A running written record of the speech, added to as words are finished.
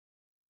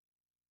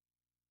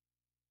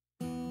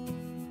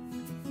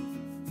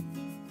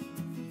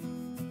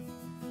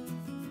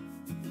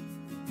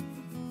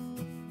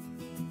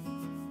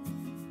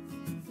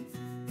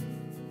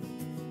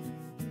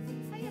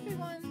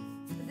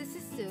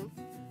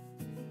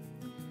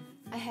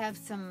have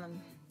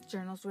some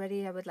journals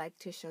ready I would like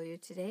to show you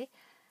today.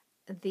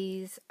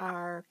 These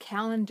are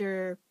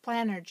calendar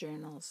planner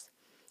journals.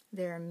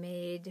 They're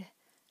made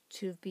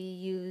to be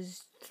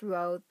used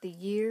throughout the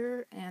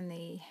year, and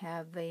they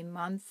have a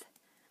month.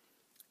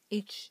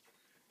 Each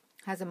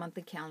has a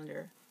monthly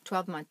calendar,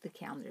 12 monthly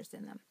calendars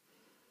in them.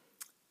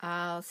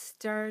 I'll see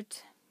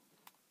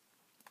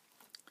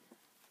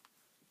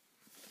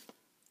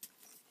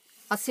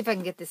if I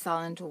can get this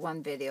all into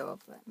one video,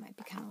 but it might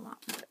be kind of long.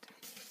 But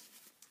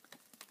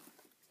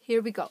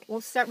here we go.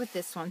 We'll start with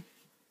this one.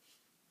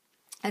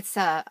 It's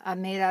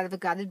made out of a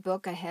gutted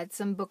book. I had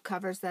some book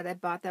covers that I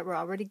bought that were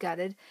already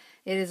gutted.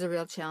 It is a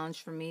real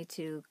challenge for me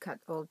to cut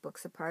old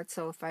books apart,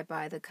 so if I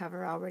buy the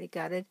cover already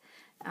gutted,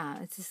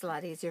 it's just a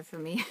lot easier for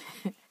me.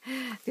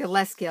 Feel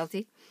less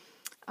guilty.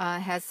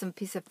 It has some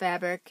piece of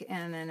fabric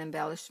and an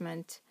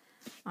embellishment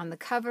on the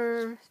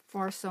cover,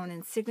 4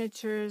 sewn-in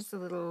signatures, a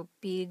little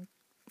bead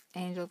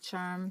angel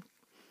charm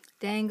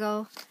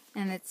dangle,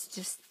 and it's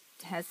just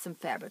has some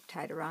fabric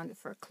tied around it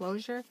for a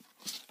closure.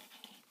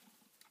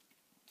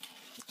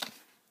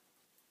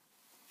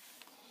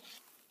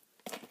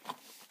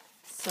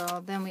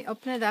 So then we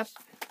open it up.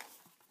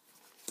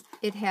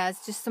 It has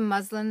just some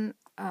muslin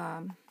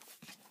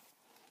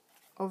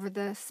over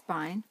the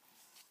spine.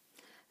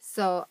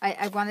 So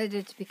I wanted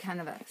it to be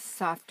kind of a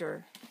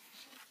softer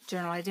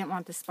journal. I didn't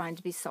want the spine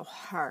to be so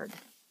hard.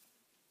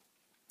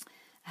 It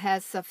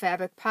has some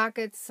fabric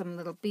pockets, some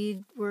little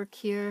bead work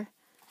here,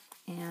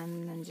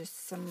 and then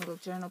just some little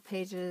journal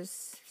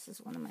pages. This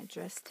is one of my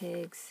dress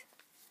tags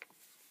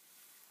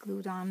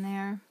glued on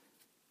there.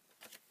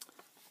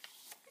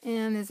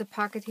 And there's a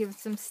pocket here with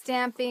some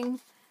stamping.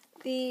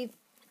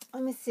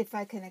 Let me see if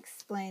I can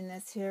explain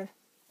this here.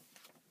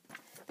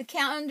 The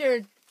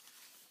calendar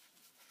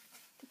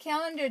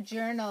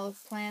journal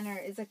planner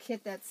is a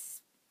kit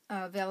that's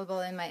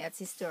available in my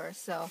Etsy store,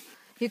 so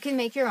you can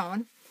make your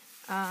own.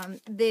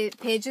 The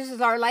pages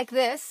are like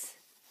this.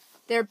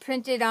 They're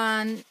printed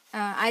on,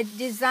 I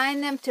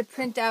designed them to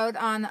print out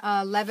on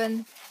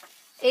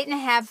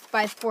 8.5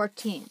 by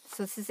 14.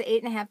 So this is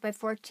 8.5 by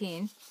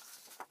 14.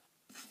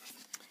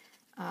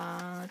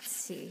 Let's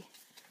see.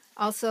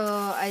 Also,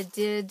 I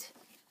did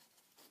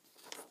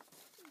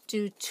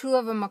do 2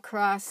 of them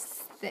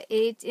across the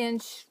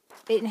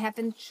 8.5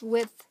 inch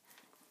width,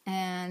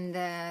 and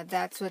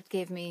that's what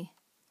gave me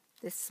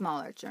this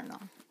smaller journal.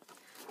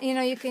 You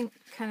know, you can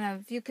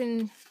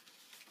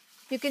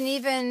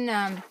even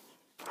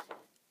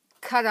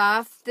cut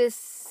off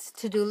this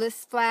to-do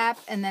list flap,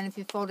 and then if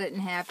you fold it in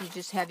half, you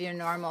just have your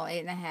normal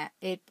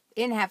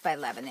 8.5 by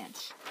 11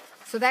 inch.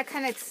 So that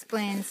kind of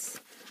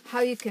explains how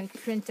you can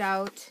print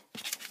out.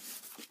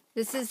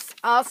 This is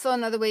also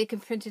another way you can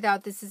print it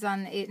out. This is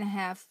on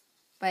 8.5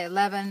 by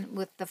 11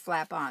 with the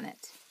flap on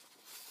it.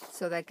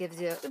 So that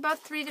gives you about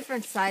 3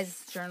 different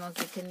size journals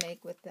you can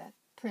make with that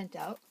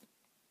printout.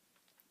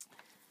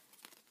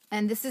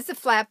 And this is the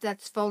flap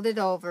that's folded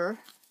over.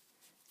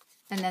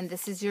 And then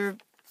this is your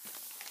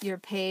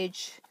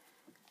page.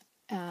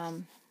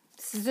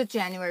 This is a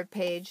January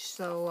page.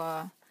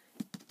 So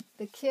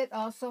the kit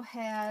also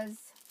has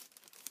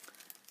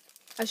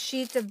a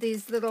sheet of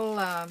these little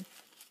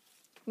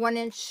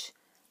 1-inch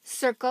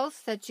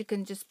circles that you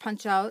can just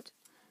punch out.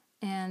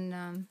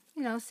 And,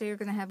 you know, say you're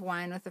going to have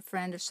wine with a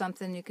friend or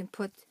something, you can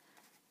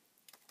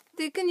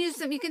use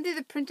them. You can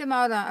either print them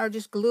out or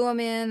just glue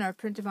them in or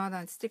print them out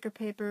on sticker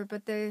paper,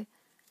 but they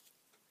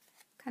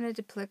kind of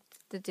depict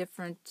the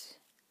different,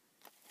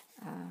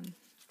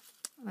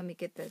 let me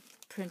get the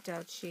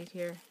printout sheet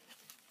here.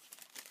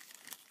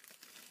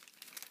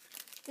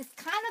 It's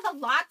kind of a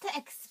lot to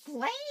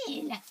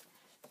explain.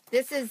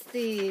 This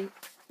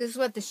is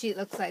what the sheet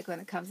looks like when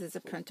it comes as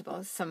a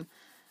printable. Some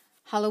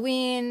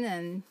Halloween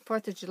and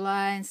 4th of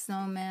July and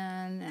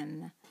snowman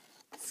and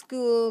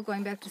school,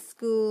 going back to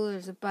school.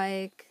 There's a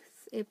bike,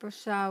 April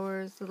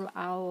showers, little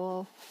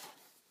owl.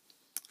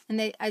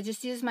 And I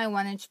just used my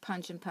 1-inch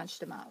punch and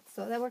punched them out.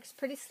 So that works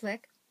pretty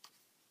slick.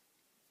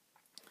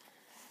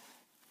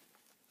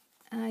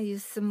 I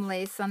used some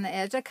lace on the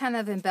edge. I kind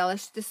of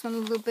embellished this one a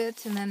little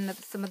bit, and then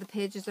some of the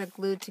pages are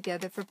glued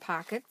together for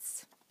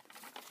pockets.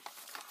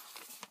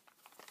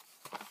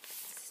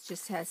 This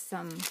just has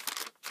some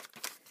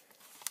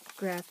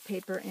graph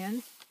paper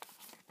in.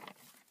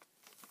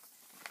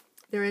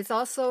 There is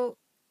also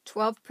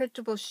 12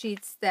 printable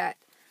sheets that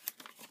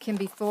can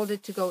be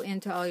folded to go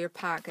into all your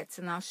pockets,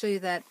 and I'll show you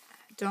that.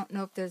 I don't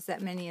know if there's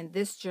that many in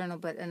this journal,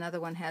 but another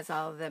one has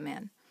all of them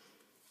in.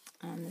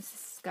 And this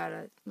has got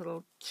a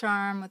little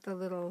charm with a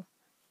little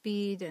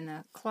bead and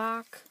a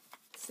clock.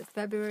 It's a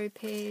February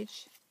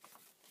page.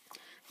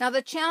 Now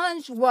the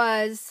challenge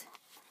was,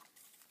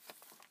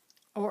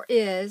 or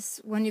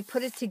is, when you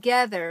put it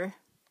together,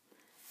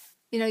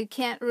 you know, you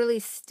can't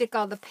really stick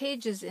all the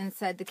pages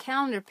inside the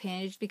calendar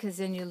page because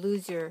then you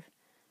lose your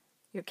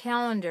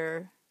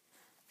calendar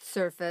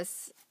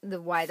surface,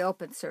 the wide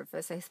open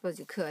surface. I suppose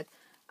you could.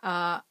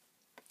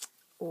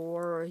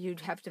 Or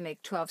you'd have to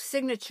make 12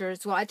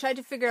 signatures. Well, I tried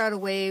to figure out a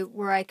way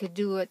where I could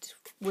do it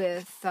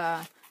with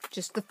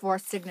just the 4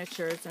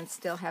 signatures and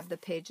still have the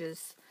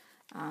pages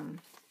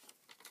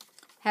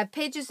have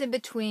pages in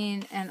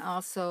between and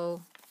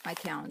also my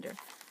calendar.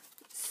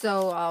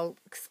 So I'll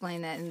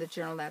explain that in the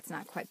journal. That's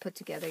not quite put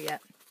together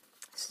yet.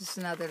 This is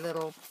another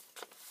little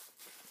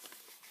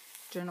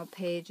journal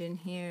page in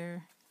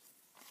here.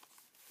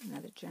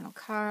 Another journal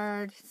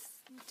card,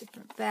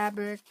 different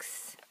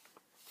fabrics.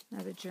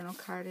 Another journal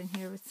card in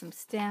here with some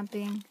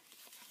stamping.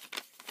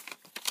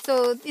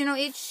 So, you know,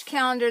 each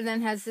calendar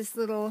then has this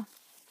little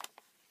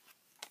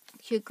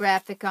cute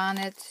graphic on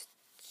it.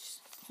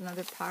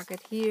 Another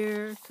pocket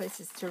here,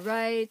 places to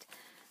write.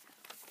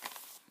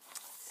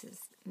 This is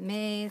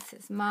May, it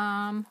says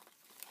Mom.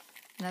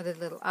 Another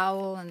little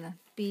owl and the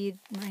bead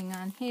ring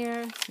on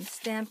here. Some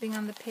stamping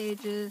on the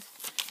pages.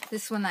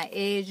 This one I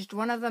aged.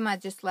 One of them I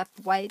just left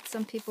white.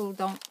 Some people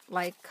don't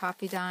like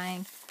coffee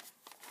dyeing.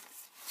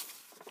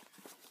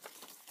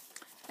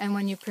 And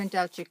when you print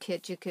out your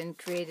kit, you can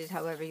create it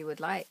however you would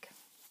like.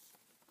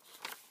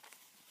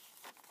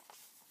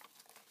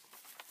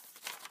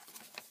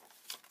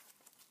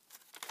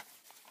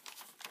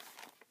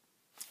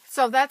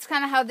 So that's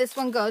kind of how this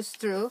one goes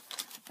through.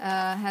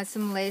 Has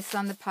some lace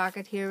on the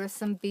pocket here with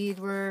some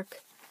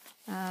beadwork.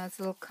 It's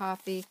a little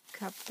coffee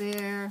cup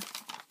there.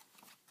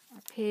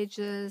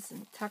 Pages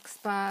and tuck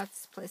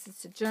spots, places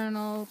to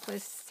journal,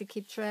 places to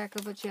keep track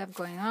of what you have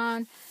going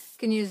on. You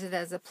can use it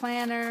as a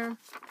planner.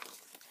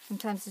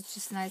 Sometimes it's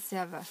just nice to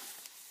have a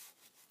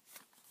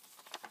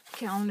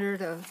calendar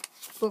to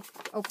book,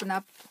 open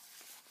up,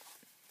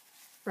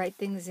 write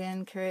things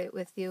in, carry it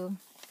with you.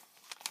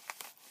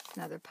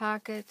 Another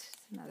pocket,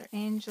 another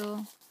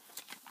angel.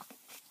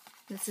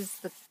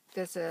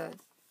 There's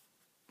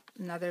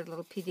another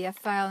little PDF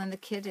file in the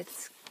kit.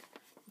 It's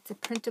a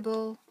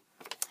printable.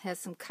 Has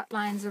some cut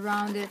lines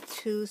around it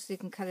too, so you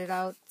can cut it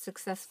out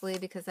successfully,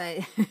 because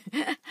I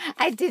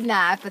I did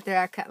not, but there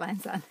are cut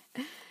lines on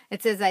it.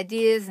 It says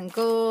ideas and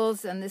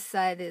goals, and this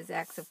side is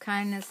acts of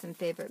kindness and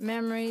favorite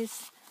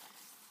memories.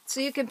 So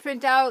you can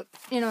print out,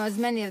 you know, as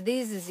many of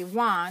these as you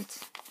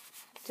want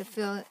to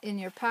fill in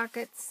your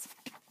pockets.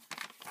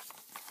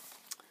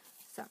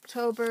 It's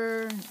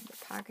October, another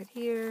pocket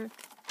here,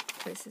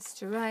 places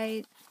to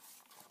write.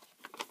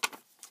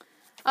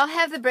 I'll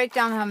have the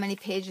breakdown of how many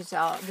pages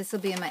this will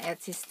be in my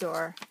Etsy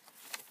store,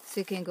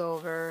 so you can go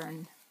over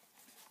and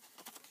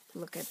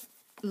look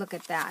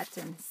at that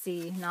and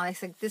see. Now, like I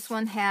said, this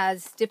one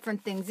has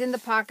different things in the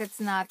pockets,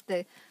 not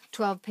the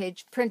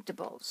 12-page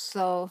printables.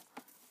 So,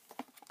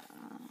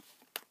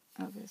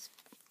 this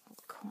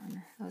little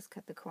corner. I always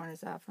cut the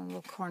corners off, and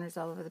little corners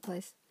all over the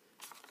place.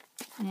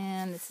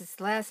 And this is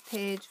the last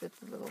page with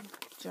the little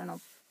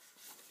journal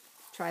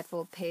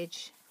trifold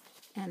page,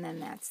 and then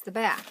that's the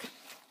back.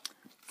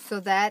 So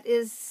that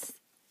is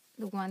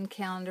the one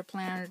calendar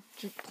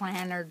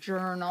planner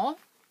journal.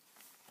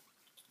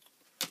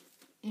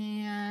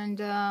 And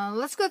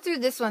let's go through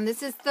this one.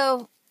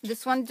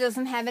 This one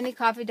doesn't have any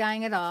coffee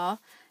dyeing at all.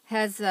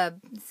 Has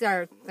these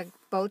are like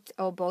bow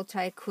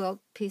tie quilt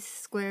piece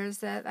squares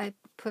that I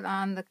put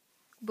on the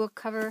book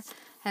cover.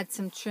 Had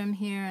some trim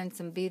here and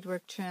some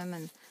beadwork trim,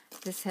 and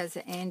this has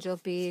an angel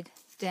bead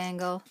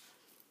dangle,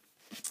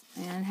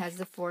 and has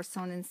the 4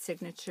 sewn-in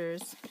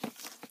signatures.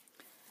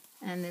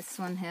 And this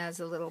one has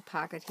a little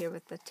pocket here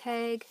with the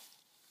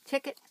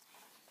ticket.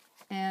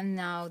 And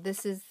now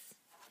this is,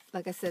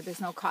 like I said, there's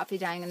no coffee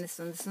dyeing in this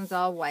one. This one's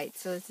all white.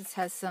 So this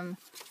has some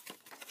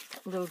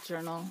little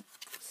journal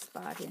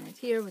spot in it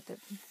here with a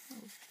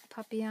little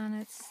puppy on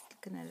it,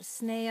 looking at a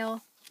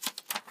snail.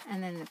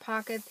 And then in the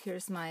pocket,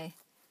 here's my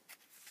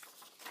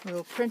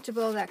little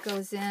printable that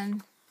goes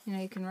in. You know,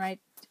 you can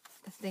write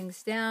the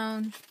things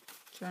down,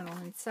 journal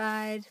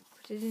inside,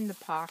 put it in the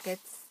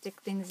pockets,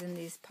 stick things in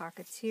these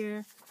pockets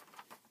here.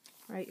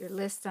 Write your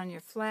list on your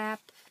flap,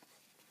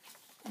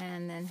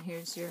 and then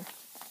here's your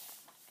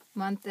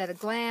month at a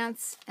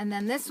glance. And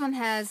then this one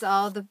has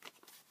all the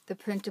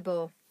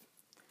printable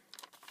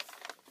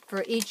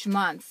for each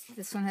month.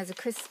 This one has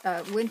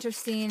a winter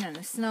scene and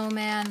a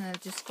snowman, and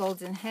it just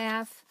folds in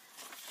half,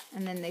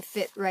 and then they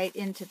fit right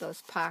into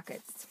those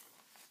pockets.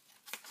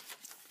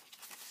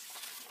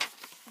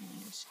 And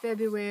there's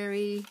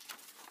February.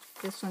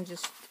 This one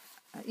just,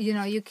 you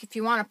know, if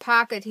you want a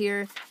pocket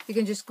here, you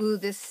can just glue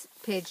this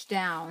page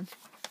down.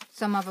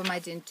 Some of them I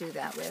didn't do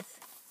that with.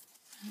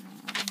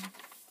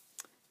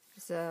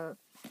 So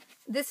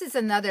this is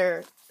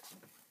another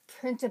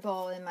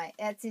printable in my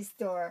Etsy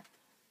store.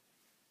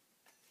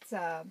 It's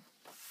a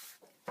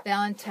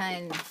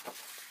Valentine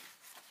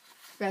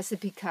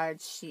recipe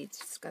card sheet.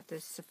 It's got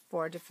this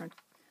 4 different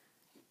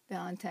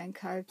Valentine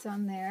cards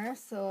on there.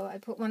 So I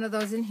put one of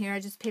those in here. I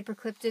just paper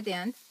clipped it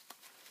in.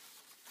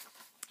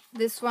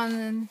 This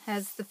one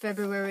has the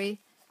February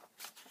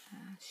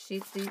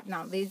sheets.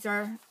 Now these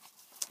are,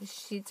 the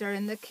sheets are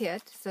in the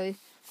kit, so you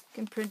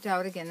can print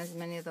out again as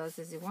many of those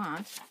as you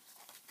want.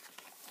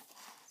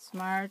 It's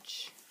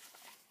March.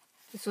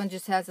 This one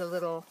just has a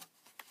little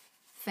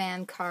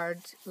fan card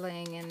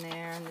laying in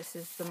there, and this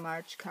is the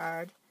March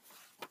card.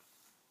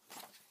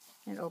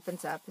 It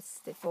opens up.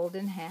 They fold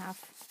in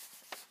half.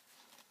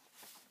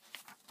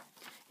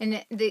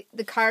 And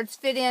the cards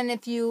fit in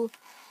if you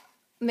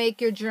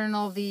make your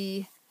journal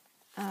the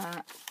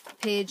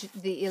page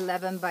the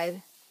 11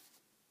 by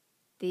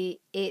the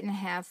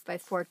 8.5 by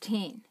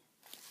 14.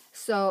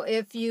 So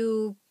if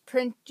you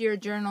print your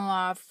journal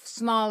off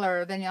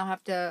smaller, then you'll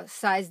have to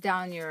size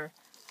down your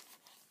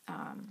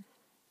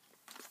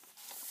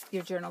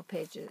journal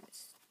pages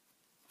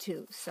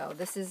too. So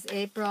this is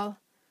April.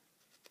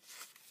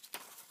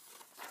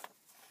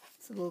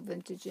 It's a little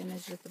vintage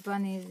image with the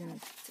bunnies and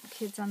some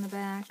kids on the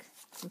back.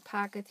 Some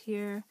pocket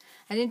here.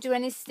 I didn't do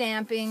any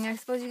stamping. I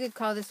suppose you could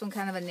call this one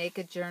kind of a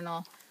naked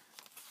journal.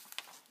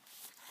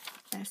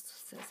 There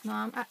says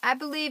Mom. I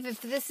believe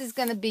if this is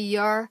going to be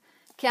your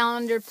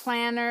calendar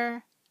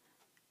planner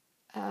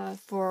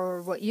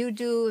for what you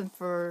do and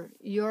for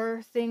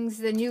your things,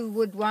 then you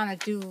would want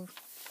to do,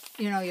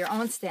 you know, your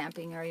own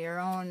stamping or your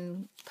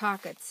own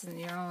pockets and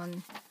your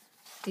own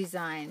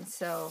design.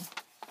 So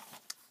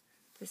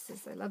this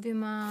is I Love You,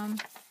 Mom.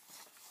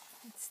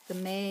 It's the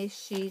May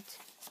sheet.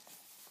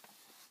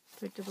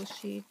 Printable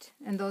sheet,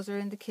 and those are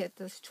in the kit,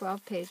 those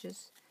 12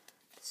 pages.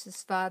 This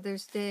is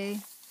Father's Day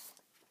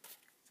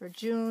for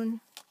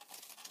June.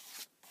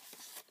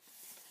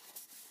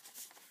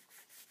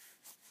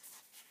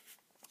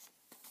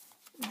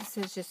 This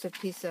is just a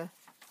piece of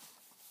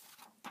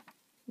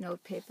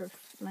note paper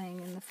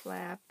laying in the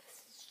flap.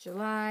 This is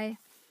July.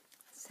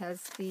 This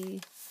has the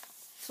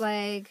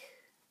flag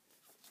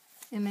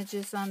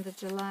images on the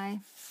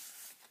July.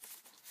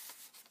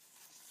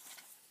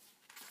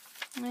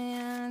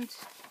 And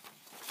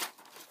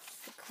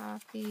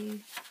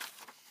coffee.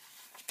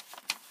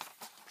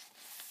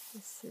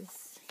 This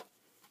is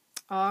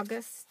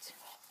August.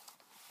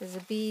 There's a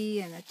bee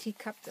and a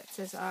teacup that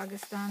says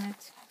August on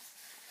it.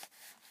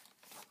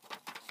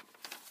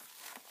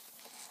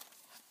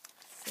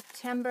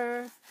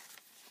 September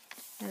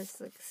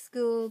has like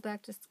school,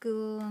 back to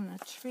school, and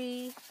a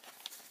tree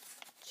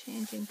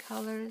changing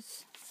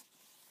colors.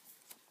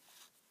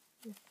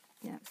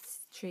 Yeah, this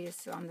tree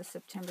is on the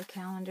September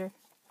calendar.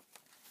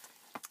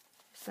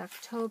 It's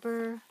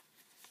October.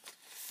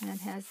 And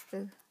it has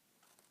the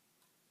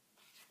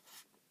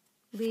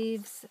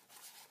leaves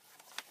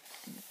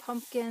and the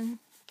pumpkin,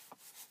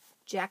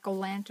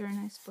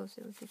 jack-o'-lantern, I suppose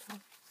it would be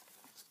called.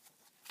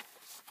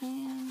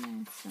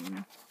 And there's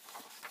some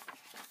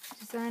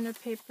designer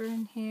paper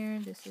in here.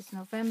 This is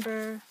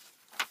November.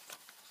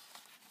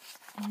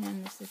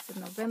 And this is the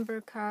November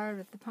card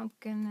with the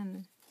pumpkin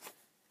and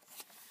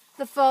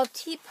the fall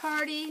tea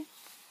party.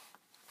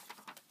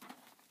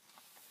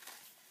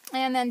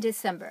 And then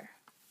December.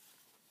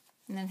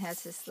 And then it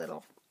has this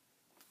little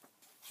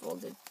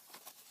folded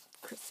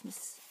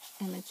Christmas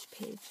image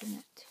page in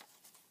it.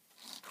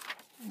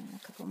 And a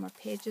couple more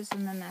pages,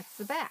 and then that's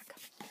the back.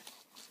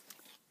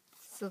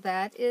 So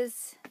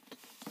that's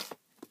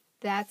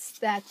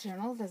that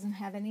journal. Doesn't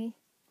have any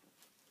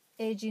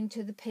aging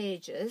to the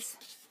pages.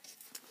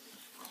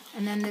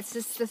 And then this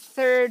is the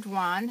third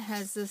one.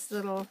 Has this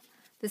little,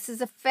 this is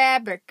a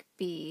fabric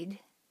bead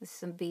with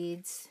some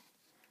beads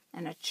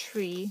and a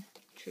tree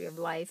of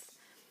life.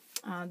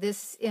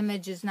 This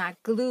image is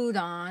not glued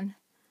on.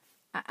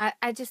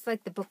 I just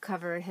like the book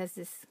cover. It has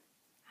this,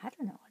 I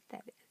don't know what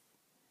that is.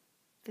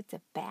 If it's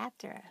a bat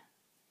or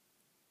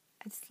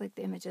I just like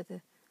the image of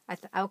the,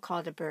 I'll call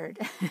it a bird.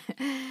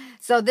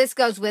 So this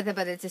goes with it,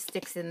 but it just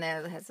sticks in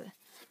there. It has a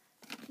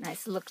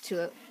nice look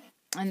to it.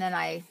 And then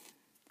I,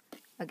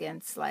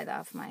 again, slide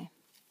off my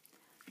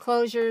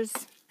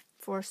closures,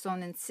 4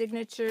 sewn-in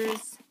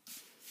signatures.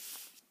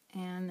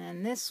 And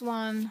then this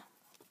one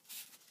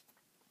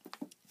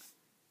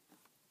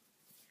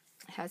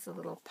has a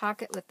little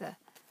pocket with a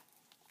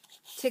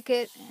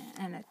ticket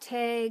and a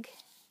tag.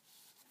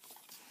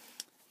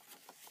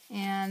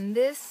 And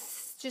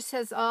this just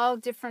has all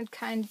different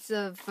kinds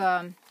of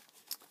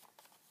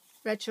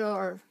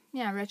retro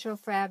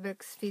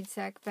fabrics, feed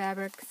sack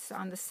fabrics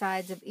on the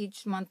sides of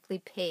each monthly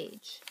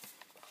page.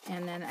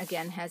 And then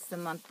again has the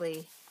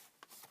monthly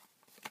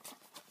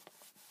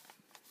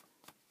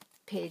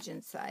page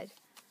inside.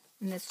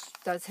 And this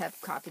does have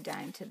coffee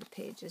dyeing to the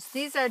pages.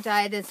 These are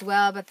dyed as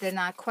well, but they're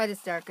not quite as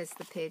dark as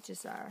the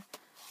pages are.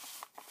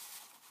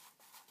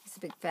 There's a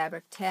big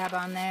fabric tab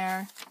on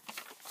there.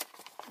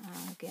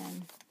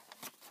 Again,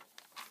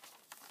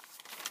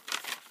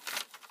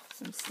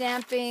 some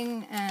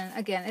stamping. And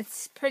again,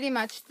 it's pretty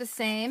much the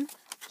same.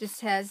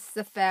 Just has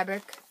the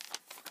fabric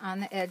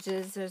on the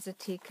edges. There's a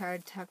T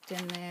card tucked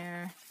in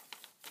there.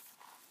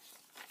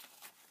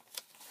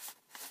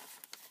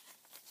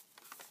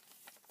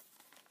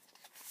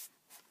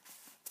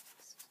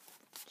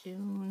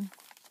 June.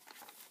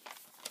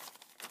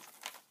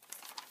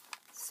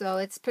 So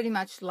it's pretty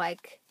much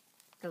like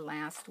the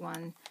last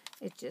one.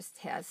 It just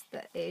has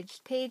the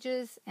aged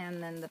pages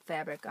and then the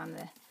fabric on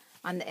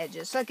the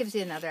edges. So that gives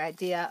you another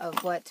idea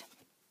of what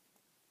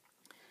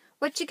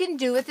you can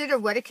do with it or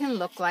what it can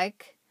look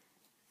like.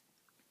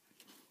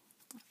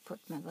 Put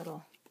my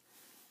little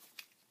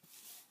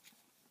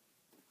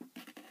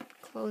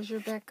closure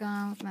back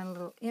on with my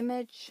little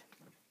image.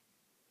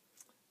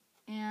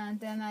 And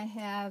then I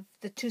have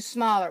the 2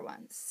 smaller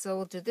ones. So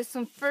we'll do this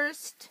one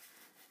first.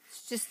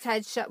 It's just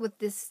tied shut with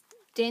this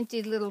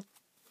dainty little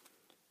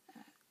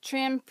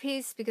trim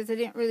piece because I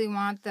didn't really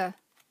want I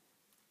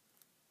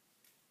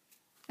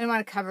didn't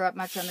want to cover up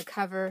much on the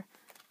cover.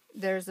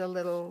 There's a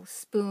little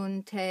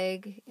spoon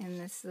tag in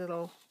this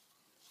little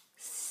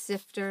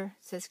sifter.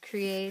 It says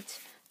Create.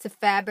 It's a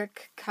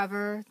fabric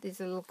cover. These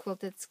are little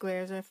quilted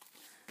squares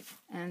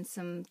and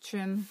some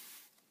trim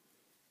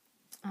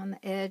on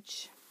the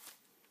edge.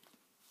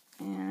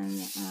 And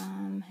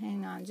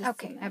hang on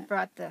just a minute. I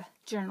brought the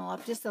journal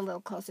up just a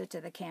little closer to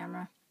the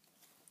camera.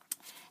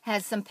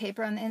 Has some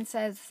paper on the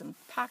inside, some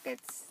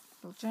pockets,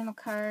 little journal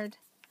card.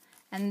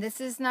 And this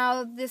is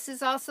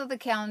also the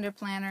calendar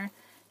planner,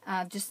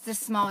 just the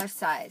smaller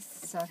size.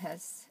 So it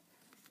has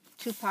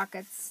 2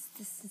 pockets.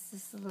 This is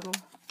this little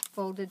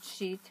folded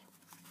sheet.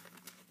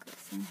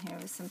 Goes in here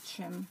with some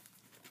trim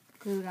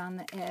glued on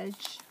the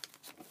edge.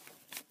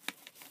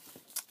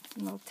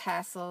 Some little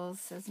tassels.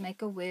 Says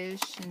Make a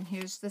Wish. And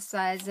here's the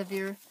size of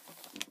your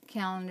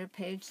calendar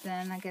page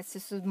then. I guess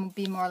this would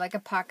be more like a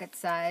pocket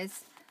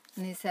size.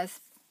 And these has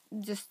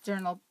just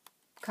journal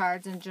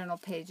cards and journal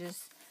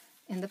pages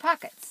in the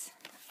pockets.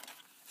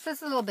 So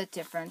it's a little bit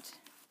different.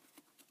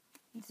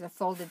 These are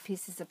folded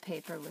pieces of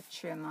paper with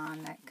trim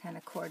on that kind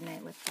of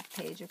coordinate with the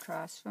page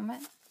across from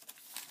it.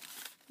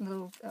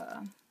 Little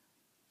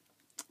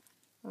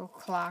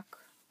clock,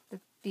 the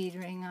bead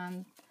ring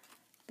on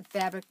the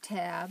fabric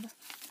tab.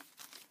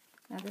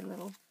 Another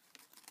little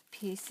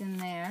piece in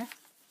there.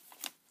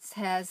 This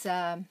has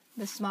the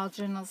small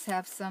journals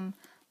have some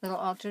little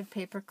altered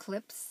paper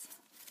clips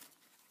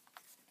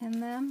in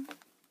them.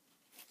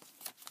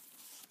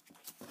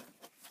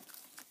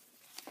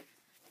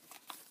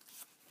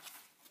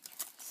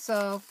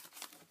 So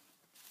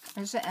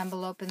there's an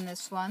envelope in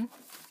this one.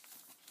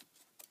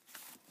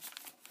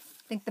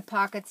 I think the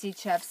pockets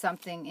each have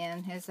something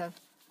in.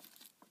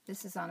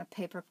 This is on a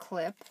paper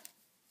clip.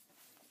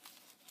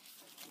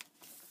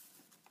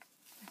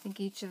 I think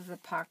each of the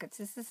pockets,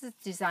 this is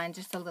designed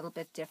just a little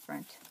bit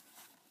different.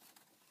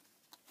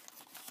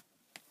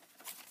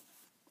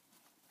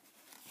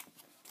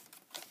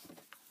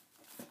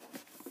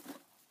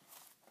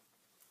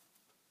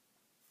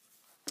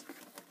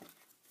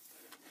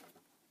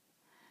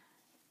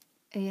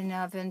 You know,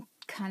 I've been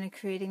kind of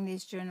creating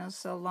these journals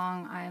so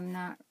long, I'm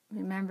not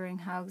remembering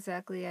how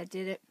exactly I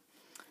did it.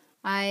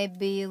 I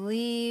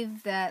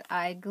believe that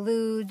I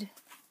glued,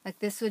 like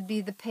this would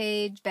be the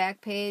page, back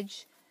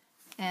page,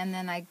 and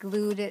then I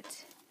glued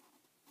it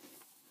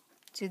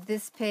to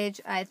this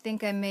page. I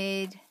think I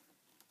made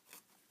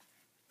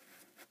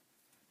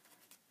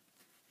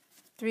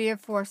 3 or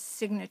 4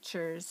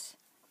 signatures,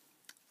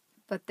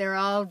 but they're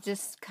all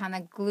just kind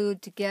of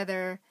glued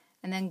together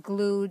and then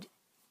glued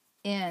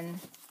in.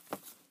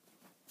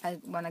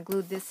 When I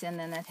glued this in,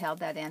 then it held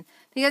that in.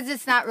 Because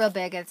it's not real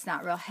big, it's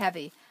not real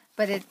heavy,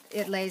 but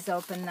it lays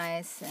open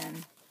nice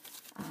and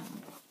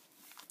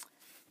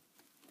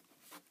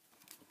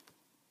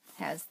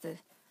has the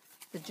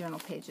journal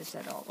pages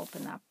that all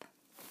open up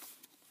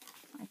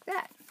like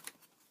that.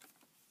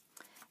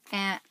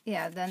 And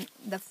yeah, then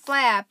the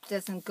flap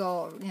doesn't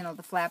go, you know,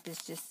 the flap is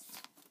just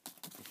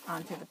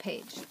onto the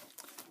page.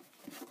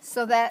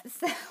 So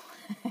that's...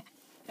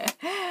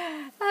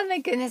 Oh my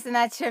goodness, I'm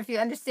not sure if you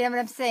understand what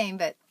I'm saying,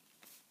 but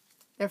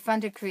they're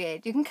fun to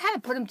create. You can kind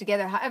of put them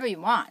together however you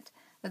want,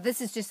 but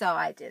this is just how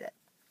I did it.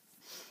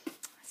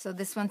 So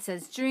this one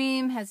says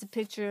Dream, has a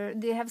picture.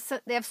 They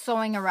have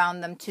sewing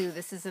around them too.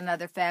 This is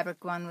another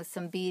fabric one with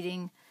some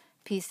beading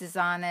pieces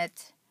on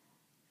it.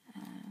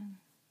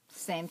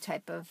 Same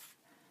type of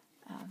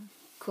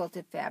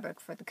quilted fabric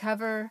for the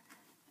cover.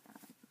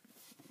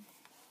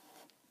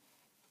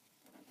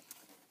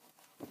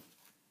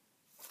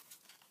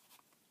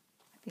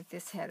 I think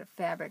this had a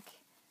fabric.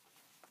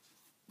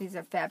 These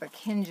are fabric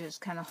hinges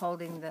kind of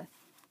holding the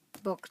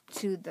book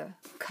to the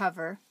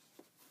cover.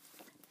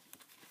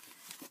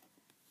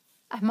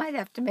 I might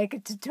have to make a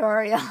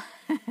tutorial.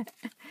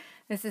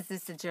 This is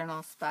just a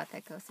journal spot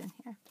that goes in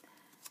here.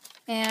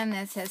 And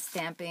this has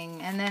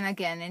stamping. And then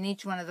again, in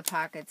each one of the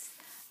pockets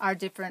are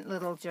different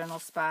little journal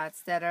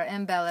spots that are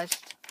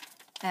embellished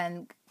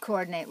and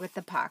coordinate with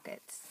the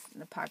pockets.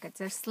 The pockets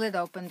are slit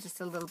open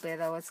just a little bit.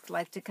 I always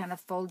like to kind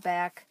of fold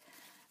back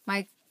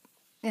my,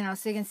 you know,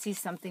 so you can see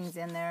something's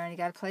in there and you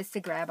got a place to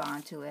grab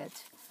onto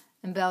it.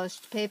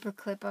 Embellished paper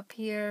clip up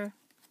here.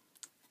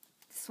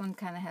 This one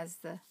kind of has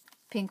the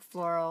pink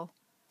floral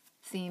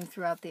theme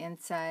throughout the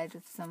inside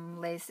with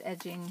some lace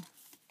edging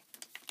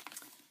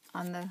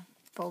on the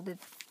folded.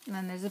 And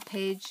then there's a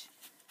page,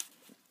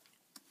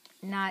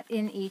 not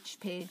in each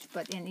page,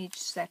 but in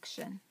each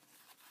section.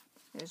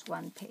 There's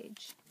one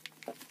page.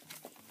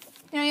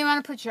 You know, you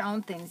want to put your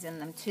own things in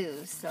them too,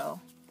 so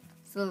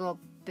it's a little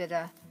bit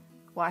of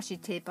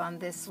washi tape on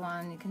this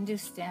one. You can do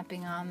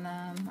stamping on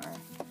them, or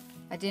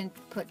I didn't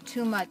put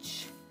too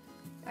much.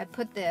 I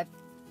put the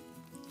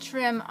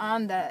trim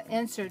on the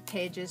insert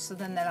pages, so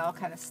then that all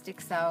kind of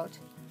sticks out.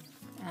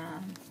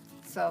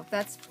 So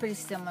that's pretty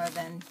similar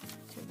then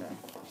to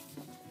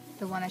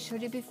the one I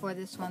showed you before.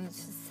 This one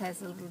just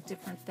has a little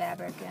different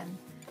fabric and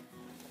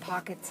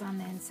pockets on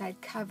the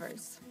inside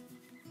covers.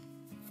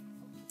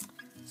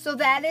 So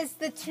that is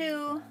the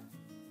 2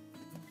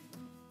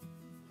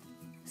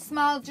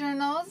 small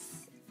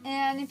journals.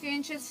 And if you're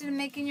interested in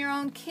making your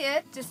own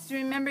kit, just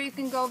remember you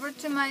can go over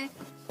to my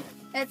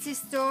Etsy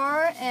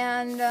store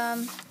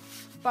and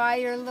buy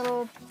your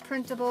little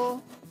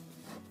printable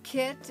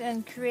kit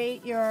and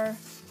create your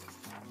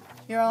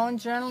own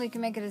journal. You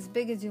can make it as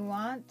big as you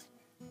want.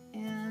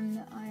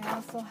 And I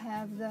also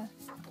have the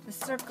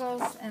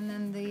circles, and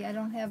then I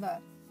don't have a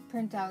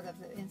printout of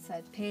the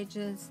inside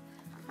pages.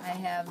 I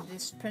have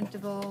this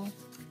printable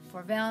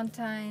for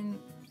Valentine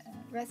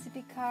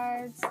recipe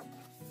cards,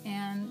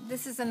 and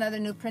this is another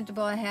new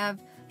printable I have.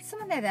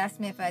 Someone had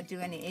asked me if I'd do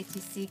any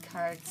ATC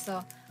cards,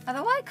 so I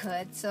thought, well, I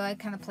could. So I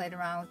kind of played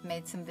around with,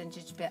 made some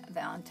vintage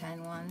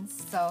Valentine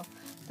ones. So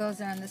those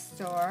are in the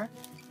store.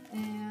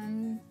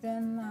 And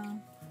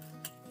then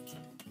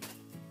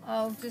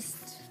I'll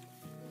just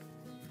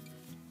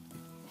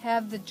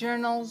have the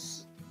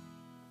journals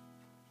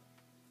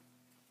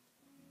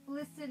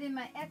listed in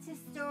my Etsy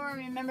store.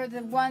 Remember,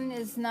 the one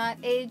is not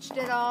aged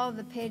at all.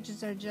 The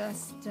pages are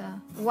just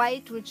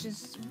white, which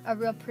is a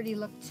real pretty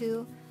look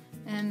too.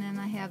 And then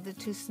I have the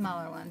 2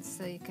 smaller ones,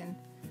 so you can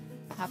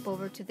hop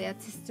over to the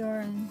Etsy store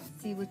and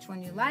see which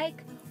one you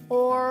like,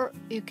 or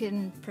you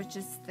can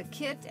purchase the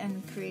kit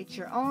and create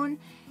your own.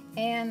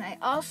 And I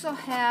also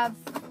have,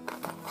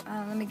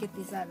 let me get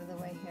these out of the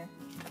way here.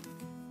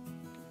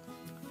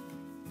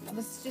 I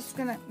was just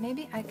gonna,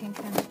 maybe I can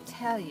kind of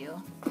tell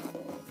you.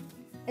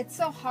 It's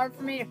so hard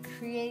for me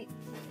to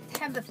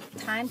have the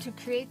time to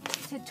create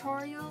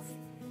tutorials.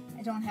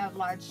 I don't have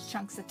large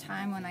chunks of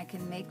time when I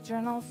can make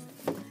journals.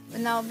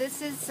 But now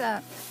this is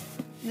the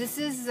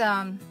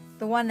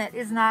one that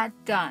is not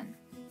done.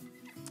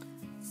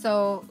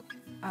 So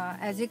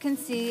as you can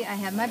see, I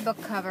have my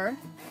book cover,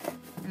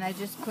 and I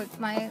just put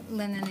my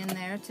linen in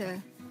there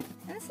and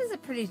this is a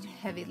pretty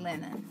heavy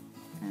linen.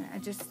 I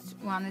just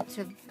wanted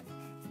to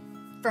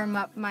firm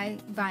up my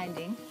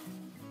binding.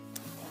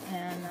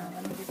 And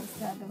let me get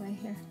this out of the way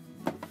here.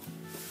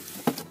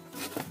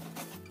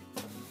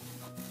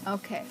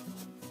 Okay.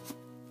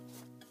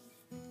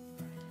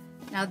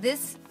 Now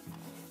these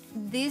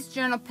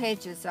journal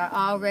pages are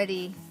all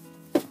ready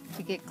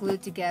to get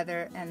glued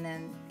together and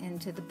then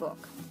into the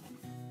book.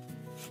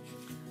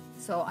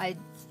 So I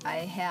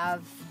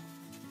have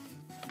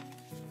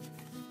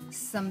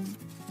some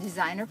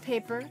designer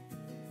paper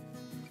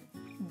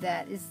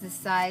that is the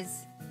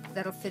size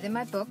that'll fit in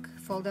my book.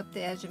 Fold up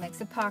the edge, it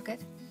makes a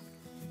pocket.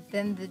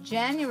 Then the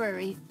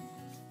January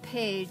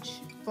page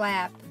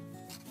flap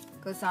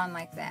goes on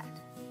like that.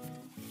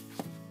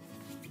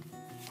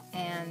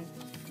 And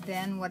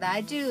then what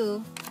I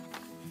do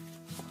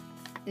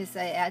is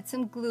I add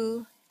some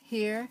glue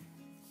here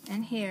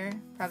and here,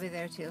 probably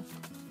there too,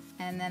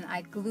 and then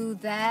I glue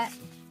that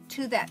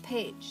to that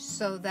page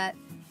so that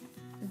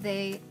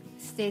they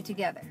stay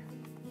together,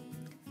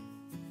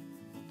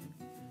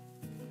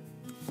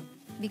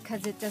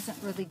 because it doesn't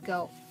really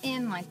go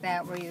in like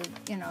that where you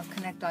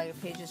connect all your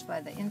pages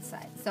by the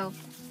inside. So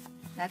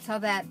that's how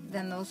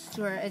then those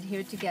 2 are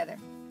adhered together.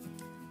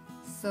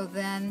 So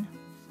then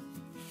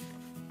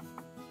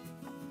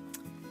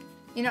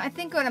I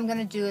think what I'm going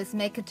to do is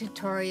make a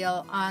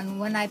tutorial on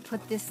when I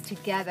put this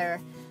together,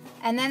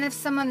 and then if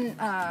someone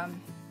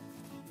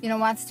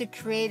wants to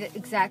create it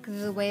exactly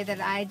the way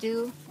that I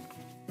do,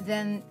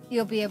 then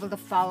you'll be able to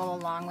follow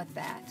along with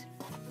that.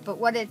 But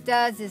what it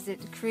does is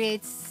it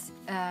creates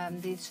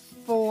these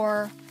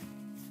 4,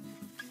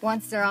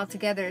 once they're all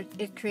together,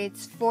 it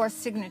creates 4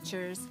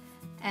 signatures,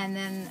 and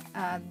then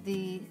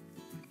the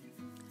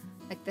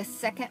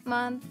 2nd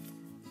month,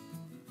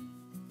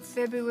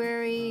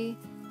 February,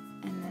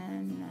 and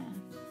then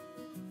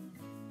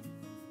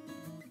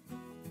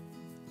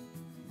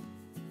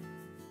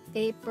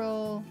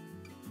April,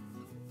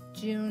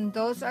 June.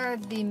 Those are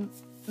the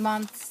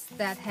months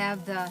that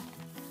have that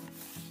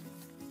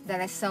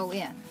I sew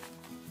in,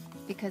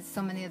 because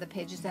so many of the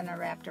pages then are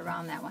wrapped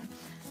around that one.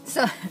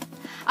 So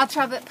I'll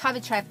probably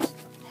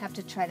have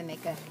to try to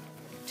make a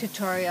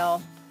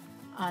tutorial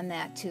on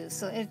that too.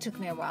 So it took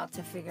me a while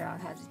to figure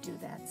out how to do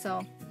that.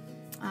 So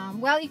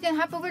well, you can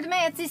hop over to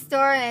my Etsy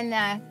store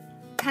and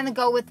kind of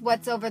go with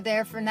what's over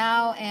there for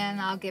now, and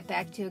I'll get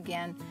back to you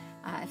again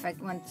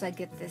once I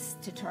get this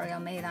tutorial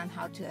made on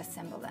how to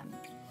assemble them.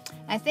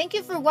 I thank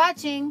you for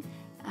watching,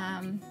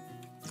 and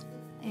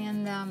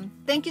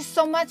thank you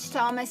so much to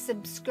all my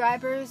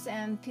subscribers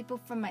and people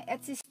from my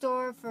Etsy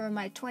store for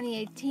my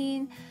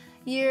 2018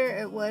 year.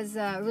 It was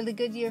a really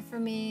good year for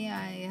me.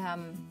 I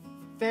am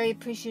very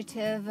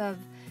appreciative of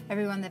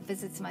everyone that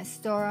visits my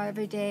store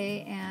every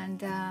day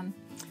and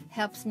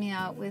helps me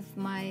out with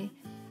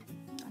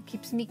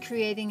keeps me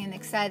creating and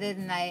excited,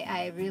 and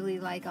I really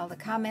like all the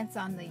comments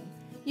on the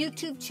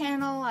YouTube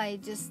channel. I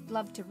just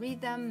love to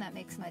read them. That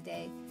makes my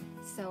day.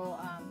 So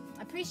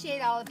I appreciate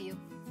all of you.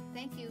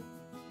 Thank you.